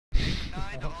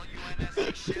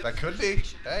That could be.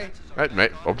 Hey. Right,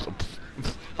 mate. Oops. You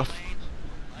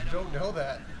don't know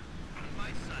that.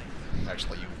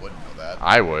 Actually, you wouldn't know that.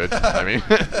 I would. I mean.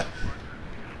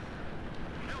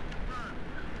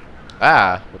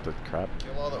 Ah, what the crap?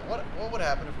 Kill all the, what would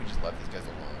happen if we just left these guys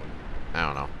alone? I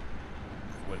don't know.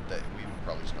 We would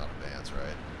probably just not advance,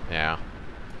 right? Yeah.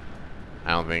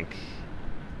 I don't think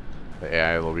the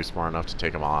AI will be smart enough to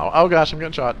take them all out. Oh gosh, I'm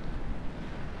getting shot.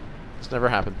 This never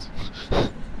happens.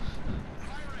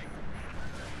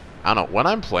 I don't know. When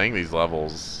I'm playing these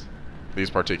levels, these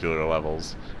particular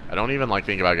levels, I don't even like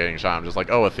think about getting shot. I'm just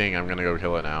like, oh, a thing, I'm gonna go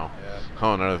kill it now. Yeah.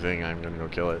 Oh, another thing, I'm gonna go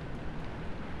kill it.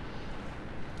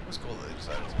 It was cool that they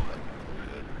decided to do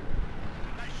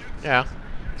that. Yeah,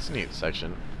 it's a neat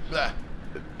section. Blah.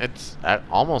 It's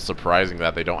almost surprising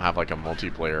that they don't have like a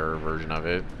multiplayer version of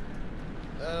it.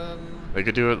 They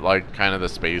could do it like kind of the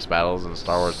space battles in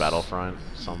Star Wars Battlefront,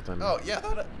 something. Oh yeah,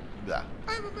 I'm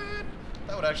a man.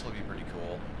 That would actually be pretty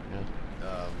cool.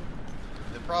 Yeah.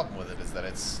 The problem with it is that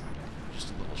it's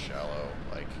just a little shallow.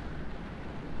 Like,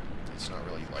 it's not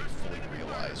really like fully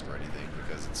realized or anything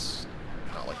because it's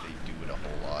not like they do it a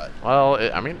whole lot. Well,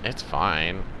 I mean, it's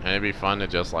fine, and it'd be fun to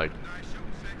just like,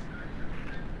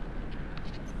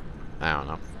 I don't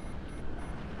know.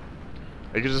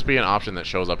 It could just be an option that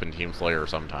shows up in Team Slayer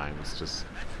sometimes. Just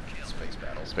Space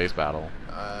battle. Space battle.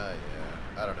 Yeah.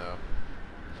 I don't know.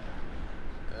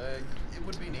 It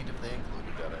would be neat if they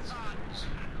included that, I suppose.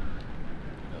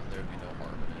 No, there'd be no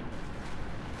harm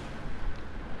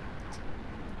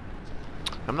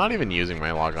in it. I'm not even using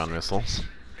my logon missiles.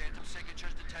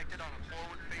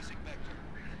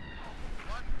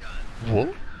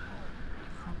 Whoa.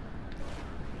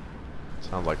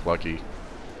 Sounds like Lucky.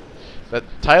 That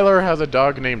Tyler has a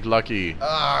dog named Lucky.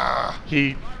 Ah!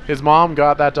 His mom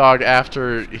got that dog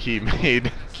after he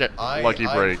made Lucky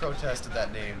Break. I protested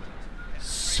that name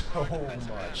so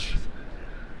much.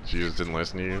 She just didn't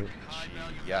listen to you?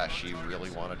 She really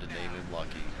wanted to name him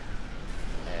Lucky.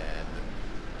 And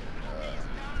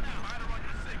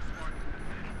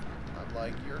I'm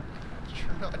like, you're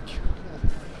not cool.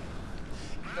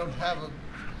 You don't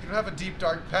have a deep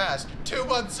dark past. You're 2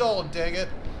 months old, dang it.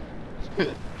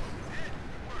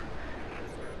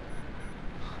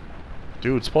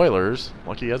 Dude, spoilers.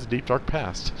 Lucky has a deep dark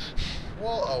past.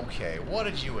 Well, okay. What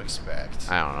did you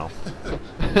expect? I don't know.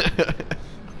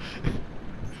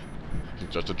 He's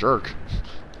just a jerk.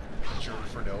 Jerk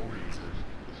for no reason.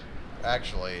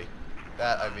 Actually,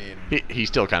 I mean... He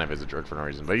still kind of is a jerk for no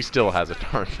reason, but he still has a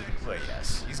dark... Well,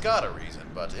 yes. He's got a reason,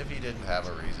 but if he didn't have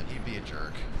a reason, he'd be a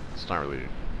jerk. It's not really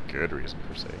a good reason,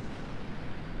 per se.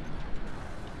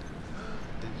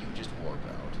 Then you just warp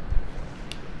out.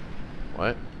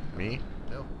 What? Me?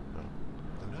 No. Oh.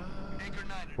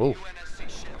 Whoa. Whoa.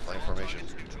 Flank formation.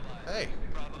 Hey.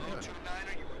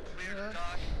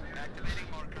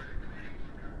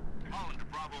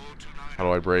 How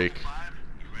do I break?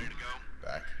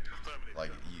 Back.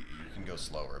 Like, you can go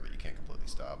slower, but you can't completely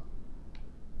stop.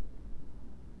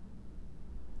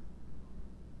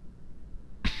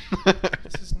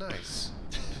 This is nice.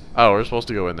 Oh, we're supposed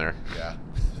to go in there. Yeah.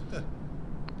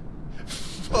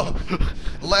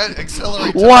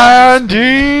 Accelerate.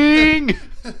 Landing!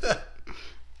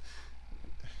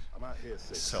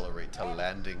 Accelerate to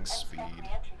landing speed.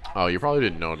 Oh, you probably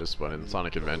didn't notice, but in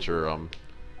Sonic Adventure,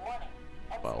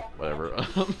 well, whatever.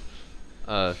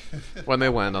 When they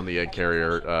land on the egg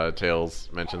carrier, Tails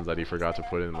mentions that he forgot to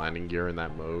put in landing gear in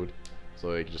that mode,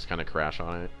 so they could just kind of crash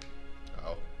on it.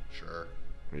 Oh, sure.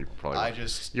 You probably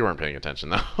you weren't paying attention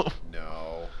though.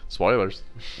 No. Spoilers.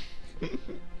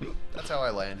 That's how I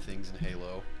land things in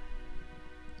Halo.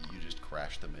 You just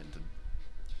crash them into...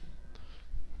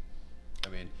 I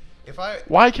mean, if I...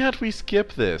 Why can't we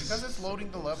skip this? Because it's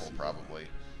loading the level, probably.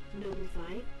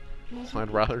 I'd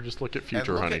rather just look at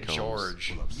future and look honeycombs. At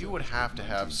George, you would have to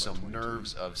have some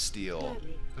nerves of steel.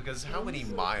 Because how many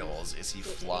miles is he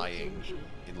flying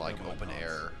in, like, open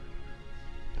air?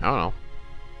 I don't know.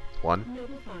 1.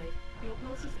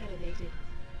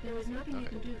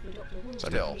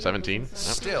 Still. 17?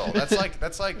 Still.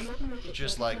 That's like,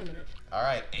 just like,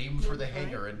 alright, aim for the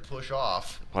hanger and push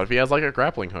off. What if he has like a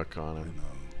grappling hook on him?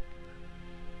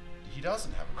 He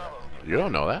doesn't have a grappling hook. You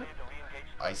don't know that.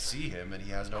 I see him and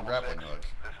he has no grappling hook.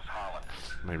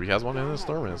 Maybe he has one in his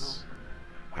thermos.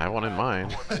 I have one in mine.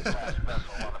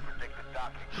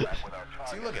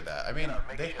 See, look at that. I mean,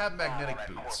 they have magnetic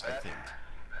boots, I think.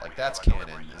 Like, that's canon,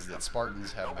 is that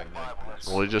Spartans have magnetic boots.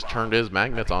 Well, he just turned his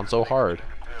magnets on so hard.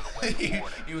 he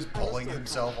was pulling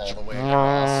himself all the way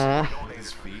across with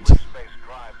his feet.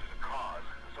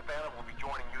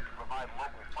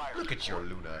 Look at your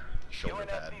Luna shoulder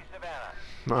pad.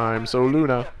 I'm so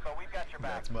Luna.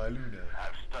 That's my Luna.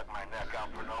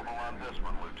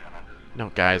 No,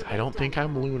 guys, I don't think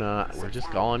I'm Luna. We're just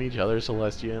calling each other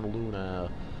Celestia and Luna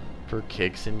for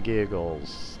kicks and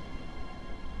giggles.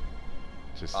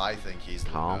 Just I think he's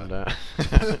calm Luna.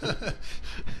 down.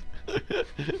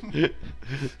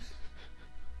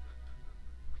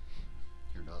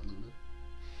 You're not Luna?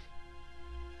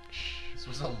 This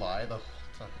was a lie the whole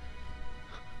time.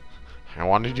 I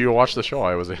wanted you to watch the show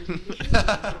I was in.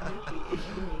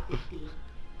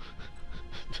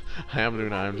 I am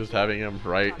Luna. I'm just having him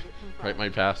write my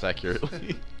past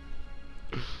accurately.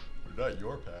 Not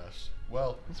your past.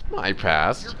 Well, It's my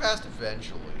past. your past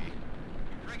eventually.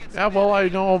 Yeah, well, I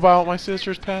know about my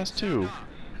sister's past too.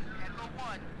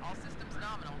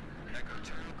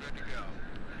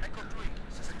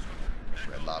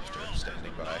 Red Lobster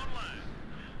standing by.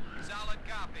 Solid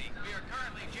copy. We are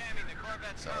currently jamming the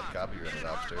Corvette's Solid comms. copy, Red Get it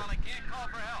Lobster. on while I can't call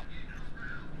for help.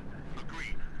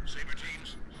 Agreed. Saber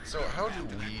teams. So how do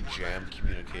we jam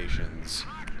communications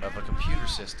of a computer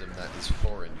system that is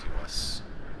foreign to us?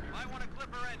 I want to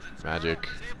clip her engines. Magic.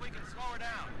 See if we can slow her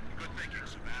down. Good thinking,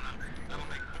 Savannah. That'll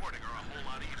make boarding her a whole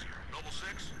lot easier. Noble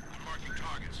 6, I'm marking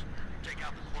targets. Take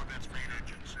out the Corvette's main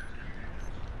engines.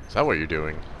 Is that what you're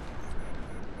doing?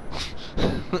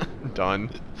 Done.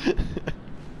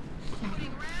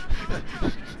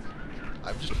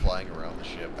 I'm just flying around the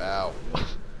ship. Ow. I'm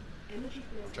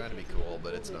trying to be cool,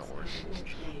 but it's not working.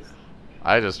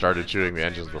 I just started shooting the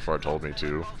engines before it told me to.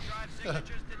 Drive signatures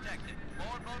detected.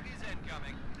 Forward bogies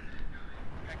incoming.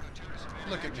 Echo 2 to Savannah.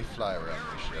 Look at me fly around Where the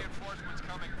are ship. reinforcements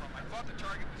coming from? I thought the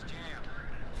target was jammed.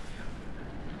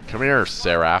 Come here,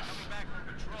 Seraph. Coming back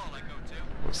from patrol,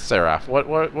 Echo 2. Seraph.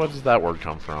 What does that word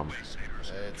come from?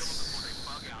 It's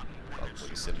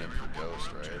probably a synonym for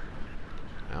ghost, right?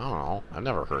 I don't know. I've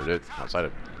never heard it outside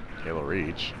of Halo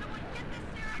Reach.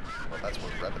 Well, that's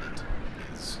what Revenant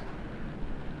is.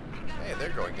 Hey, they're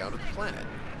going down to the planet.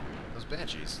 Those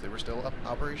Banshees, they were still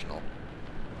operational.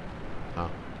 Huh.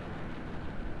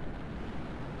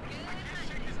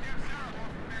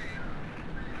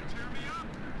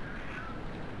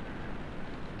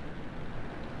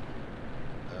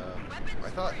 I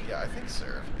thought, yeah, I think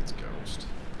Seraph means ghost.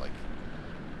 Like,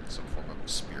 some form of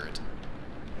spirit.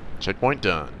 Checkpoint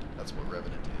done. That's what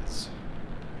Revenant is.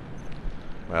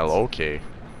 Well, okay.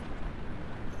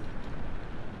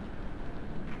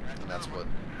 And that's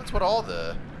what all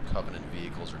the Covenant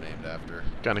vehicles are named after.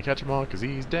 Gonna catch him all because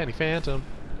he's Danny Phantom.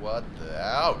 What the?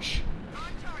 Ouch!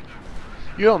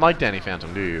 You don't like Danny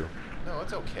Phantom, do you? No,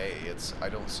 it's okay. I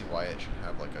don't see why it should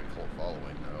have like a cult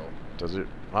following, though. Does it?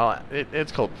 Well,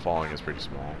 its cult following is pretty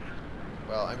small.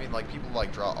 Well, I mean, like, people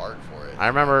like draw art for it. I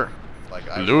remember Like,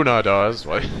 Luna does.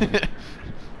 What? What?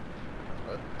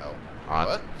 Oh.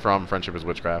 What? From Friendship is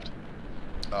Witchcraft.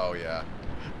 Oh, yeah.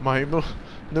 My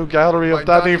new gallery My of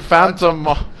Danny Danny Phantom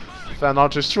fan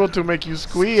art is sure to make you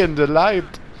squee and delight.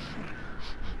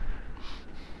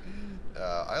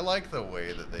 I like the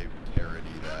way that they parody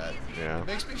that. Yeah. It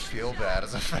makes me feel bad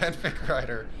as a fanfic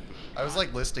writer. I was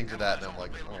like listening to that and I'm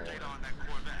like, oh.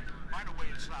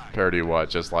 Parody what?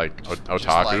 Just like Just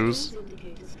otakus?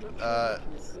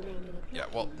 Yeah,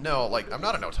 well, no, like, I'm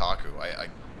not an otaku.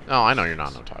 No, I know you're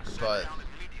not an otaku. But,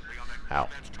 How?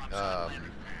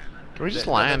 Can we just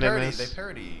they land in parody, this? They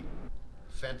parody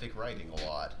fanfic writing a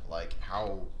lot. Like,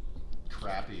 how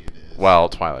crappy it is. Well,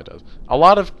 Twilight does. A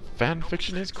lot of fan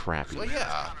fiction is crappy. Well,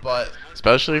 yeah, but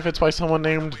Especially if it's by someone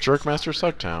named Jerkmaster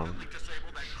Sucktown.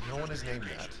 no one is named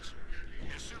that.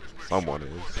 Someone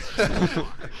is.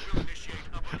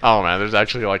 Oh man, there's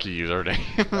actually like a username.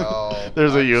 Oh,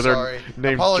 There's a I'm user sorry.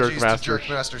 named Apologies Jerkmaster.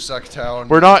 to Jerkmaster Sucktown.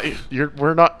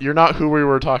 You're not who we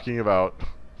were talking about.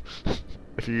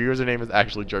 If your username is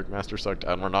actually Jerkmaster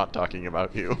Sucktown, we're not talking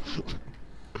about you.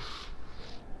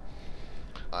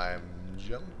 I'm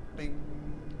jumping.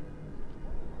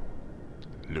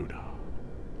 Luna.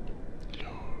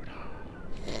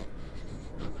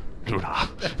 Luna.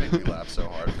 That made me laugh so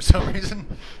hard for some reason.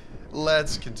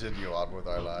 Let's continue on with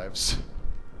our lives.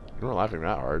 You weren't laughing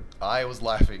that hard. I was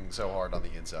laughing so hard on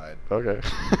the inside. Okay.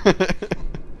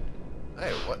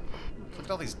 Hey, what? Look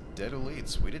at all these dead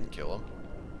elites. We didn't kill them.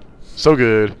 So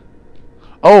good.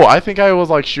 Oh, I think I was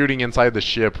like shooting inside the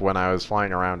ship when I was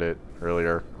flying around it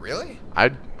earlier. Really? I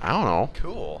don't know.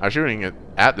 Cool. I was shooting it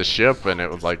at the ship and it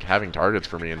was like having targets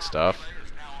for me and stuff.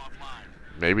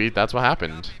 Maybe that's what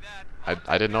happened. I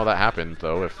didn't know that happened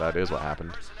though. If that is what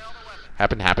happened.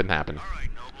 Happened.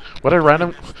 What a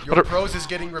random. Your prose is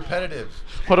getting repetitive.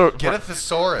 What a Get a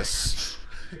thesaurus.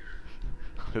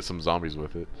 Hit some zombies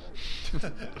with it.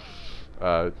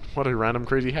 What a random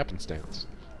crazy happenstance.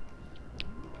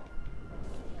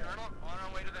 Colonel, on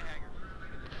our way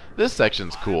This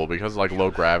section's cool because like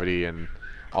low gravity and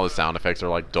all the sound effects are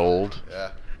like dulled. Yeah.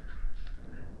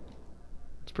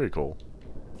 It's pretty cool.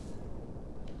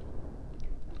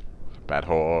 Bad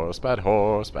horse, bad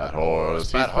horse, bad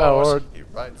horse, bad he's horse. bored. He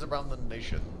rides around the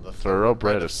nation, the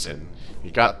Thoroughbred of sin. He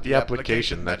got the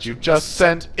application that you just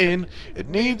sent in. It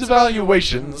needs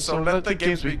evaluation, so let the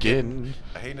games begin.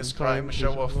 A heinous crime, a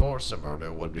show of force, a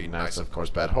murder would be nice, of course.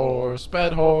 Bad horse,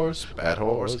 bad horse, bad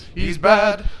horse, he's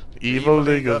bad. The evil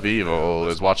league of evil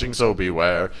is watching, so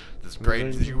beware. This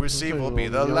grade you receive will be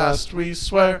the last, we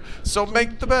swear. So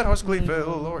make the bad horse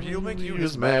Gleeville, or he'll make you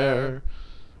his mare.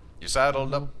 You're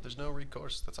saddled up, there's no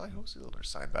recourse. That's I Hosielder,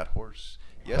 signed Bad Horse.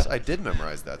 Yes, I did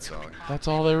memorize that song. That's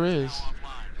all there is.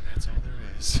 That's all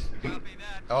there is.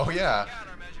 Oh yeah.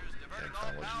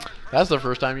 Anthology. That's the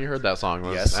first time you heard that song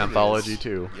was Yes, it Anthology is.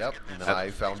 2. Yep, and then I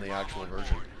found the actual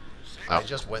version. I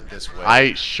just went this way.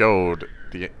 I showed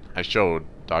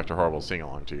Dr. Horrible sing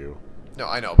along to you. No,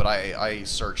 I know, but I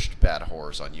searched Bad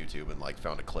Horse on YouTube and like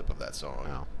found a clip of that song.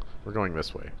 Wow. We're going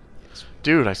this way. Yes.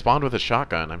 Dude, I spawned with a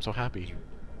shotgun. I'm so happy.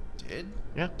 Did?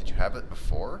 Yeah. Did you have it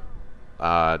before?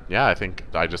 Yeah, I think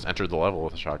I just entered the level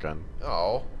with a shotgun.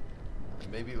 Oh.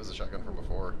 Maybe it was a shotgun from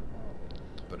before.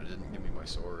 But it didn't give me my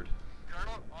sword.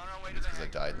 Colonel, on our way to It's the because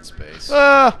I died in space.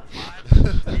 Ah!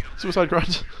 Suicide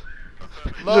grunt.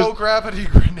 Low gravity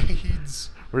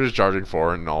grenades. We're just charging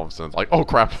forward and all of a sudden it's like, oh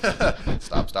crap.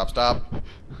 Stop, stop, stop.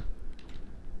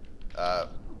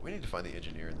 We need to find the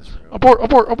engineer in this room. Abort,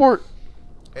 abort, abort!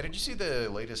 Hey, did you see the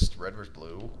latest Red vs.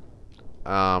 Blue?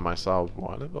 I saw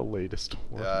one of the latest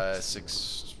ones.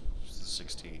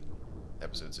 16.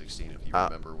 Episode 16, if you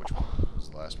remember which one was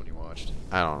the last one you watched.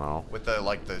 I don't know. With the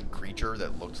the creature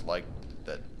that looked like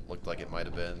it might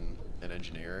have been an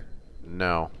engineer.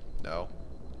 No. No.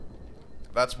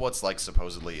 That's what's like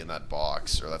supposedly in that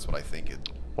box, or that's what I think it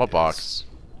What is. box?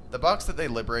 The box that they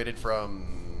liberated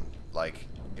from, like,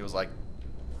 it was like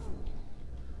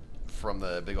from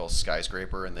the big old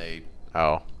skyscraper, and they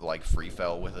Oh. like free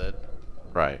fell with it.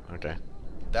 Right, okay.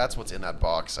 That's what's in that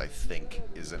box, I think,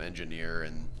 is an engineer,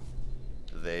 and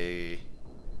they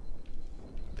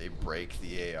break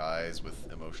the AIs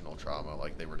with emotional trauma,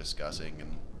 like they were discussing,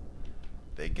 and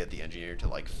they get the engineer to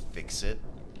like fix it,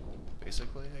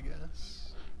 basically, I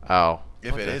guess. Oh.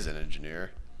 If it okay. is an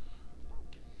engineer.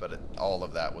 But all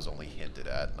of that was only hinted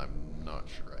at, and I'm not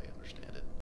sure I